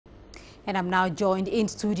And I'm now joined in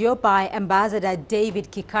studio by Ambassador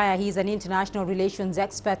David Kikaya. He's an international relations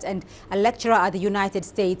expert and a lecturer at the United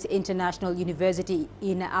States International University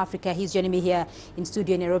in Africa. He's joining me here in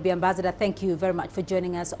studio in Nairobi. Ambassador, thank you very much for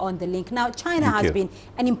joining us on the link. Now, China has been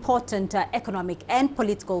an important economic and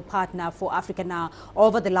political partner for Africa now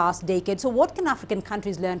over the last decade. So what can African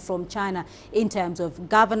countries learn from China in terms of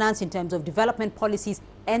governance, in terms of development policies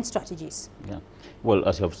and strategies? Yeah. Well,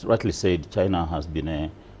 as you have rightly said, China has been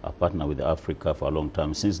a partner with Africa for a long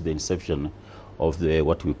time, since the inception of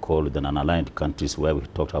what we call the non-aligned countries, where we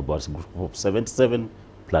talked about a group of 77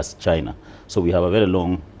 plus China. So we have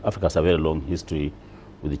Africa has a very long history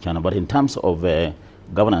with China. But in terms of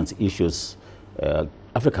governance issues,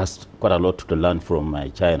 Africa has quite a lot to learn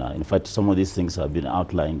from China. In fact, some of these things have been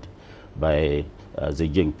outlined by Xi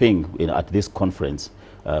Jinping at this conference.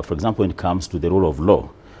 For example, when it comes to the rule of law,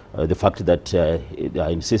 the fact that they are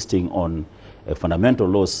insisting on fundamental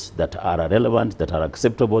laws that are relevant, that are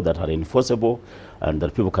acceptable, that are enforceable, and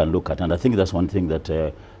that people can look at. And I think that's one thing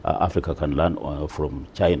that Africa can learn from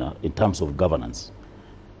China in terms of governance.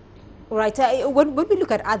 Right. When we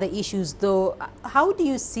look at other issues, though, how do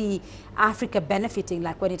you see Africa benefiting,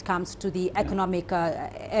 like when it comes to the economic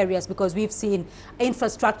areas? Because we've seen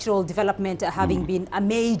infrastructural development having been a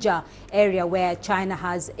major area where China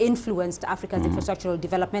has influenced Africa's infrastructural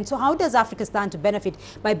development. So how does Africa stand to benefit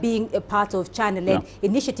by being a part of China-led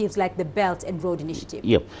initiatives like the Belt and Road Initiative?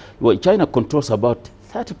 Yeah. Well, China controls about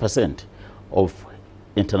 30% of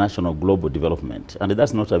international global development, and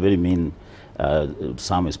that's not a very mean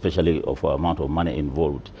sum, especially of amount of money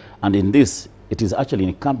involved. And in this, it is actually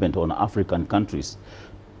incumbent on African countries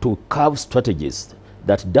to carve strategies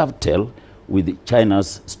that dovetail with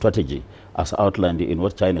China's strategy, as outlined in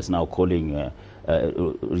what China is now calling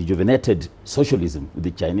rejuvenated socialism with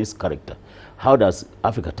the Chinese character. How does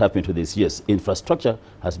Africa tap into this? Yes, infrastructure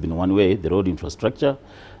has been one way, the road infrastructure,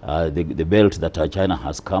 the belt that China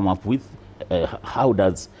has come up with. How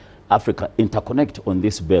does Africa interconnect on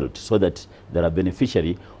this belt so that they are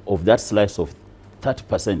beneficiary of that slice of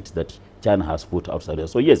 30% that China has put outside there?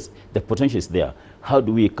 So yes, the potential is there. How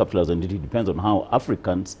do we capitalize on it? It depends on how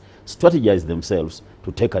Africans strategize themselves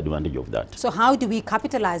to take advantage of that. So how do we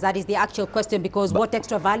capitalize? That is the actual question, because what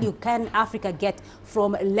extra value can Africa get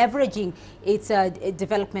from leveraging its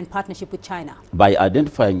development partnership with China? By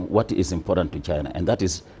identifying what is important to China, and that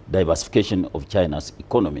is diversification of China's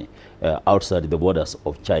economy outside the borders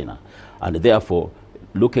of China. And therefore,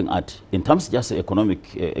 looking at, in terms of just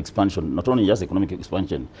economic expansion, not only just economic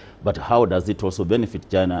expansion, but how does it also benefit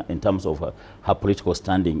China in terms of her political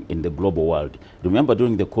standing in the global world? Remember,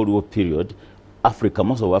 during the Cold War period, Africa,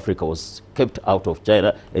 most of Africa was kept out of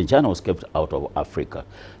China, and China was kept out of Africa.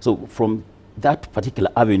 So from that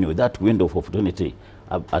particular avenue, that window of opportunity,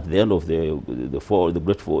 at the end of the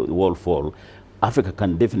Great Wall fall, Africa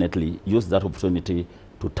can definitely use that opportunity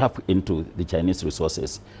to tap into the Chinese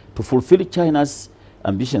resources, to fulfill China's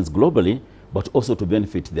ambitions globally, but also to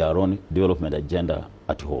benefit their own development agenda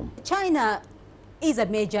at home. China is a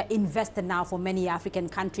major investor now for many African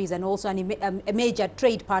countries, and also a major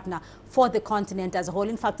trade partner for the continent as a whole.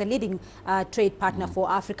 In fact, a leading trade partner for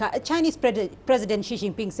Africa. Chinese President Xi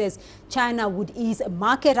Jinping says China would ease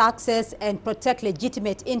market access and protect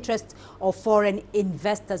legitimate interests of foreign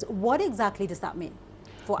investors. What exactly does that mean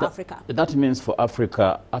for Africa? That means for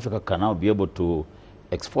Africa, Africa can now be able to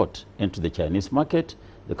export into the Chinese market.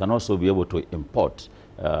 They can also be able to import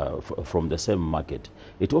from the same market.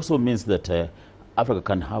 It also means that Africa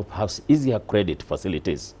can have easier credit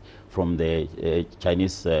facilities from the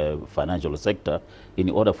Chinese financial sector in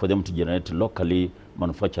order for them to generate locally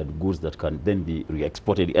manufactured goods that can then be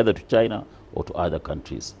re-exported either to China or to other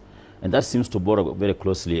countries. And that seems to borrow very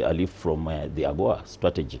closely a leaf from the AGOA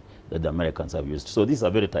strategy that the Americans have used. So this is a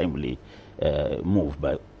very timely move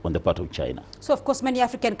on the part of China. So of course many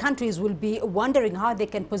African countries will be wondering how they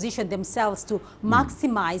can position themselves to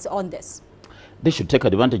maximize on this. They should take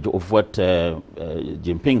advantage of what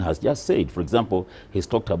Jinping has just said. For example, he's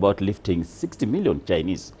talked about lifting 60 million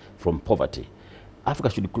Chinese from poverty. Africa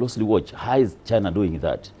should closely watch how is China doing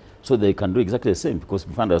that, so they can do exactly the same, because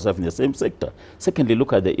we find ourselves in the same sector. Secondly,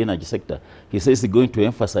 look at the energy sector. He says he's going to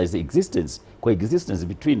emphasize the coexistence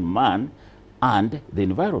between man and the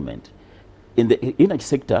environment. In the energy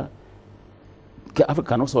sector, Africa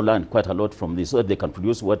can also learn quite a lot from this, so that they can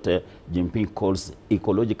produce what Jinping calls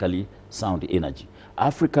ecologically sound energy.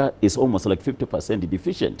 Africa is almost like 50%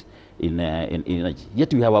 deficient in energy,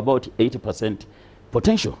 yet we have about 80%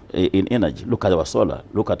 potential in energy. Look at our solar,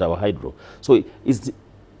 look at our hydro. So is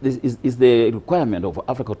the requirement of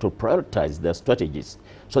Africa to prioritize their strategies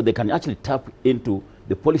so they can actually tap into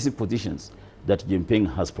the policy positions that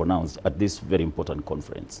Jinping has pronounced at this very important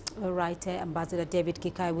conference. All right, Ambassador David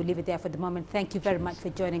Kikaya, we'll leave it there for the moment. Thank you very much for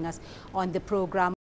joining us on the program.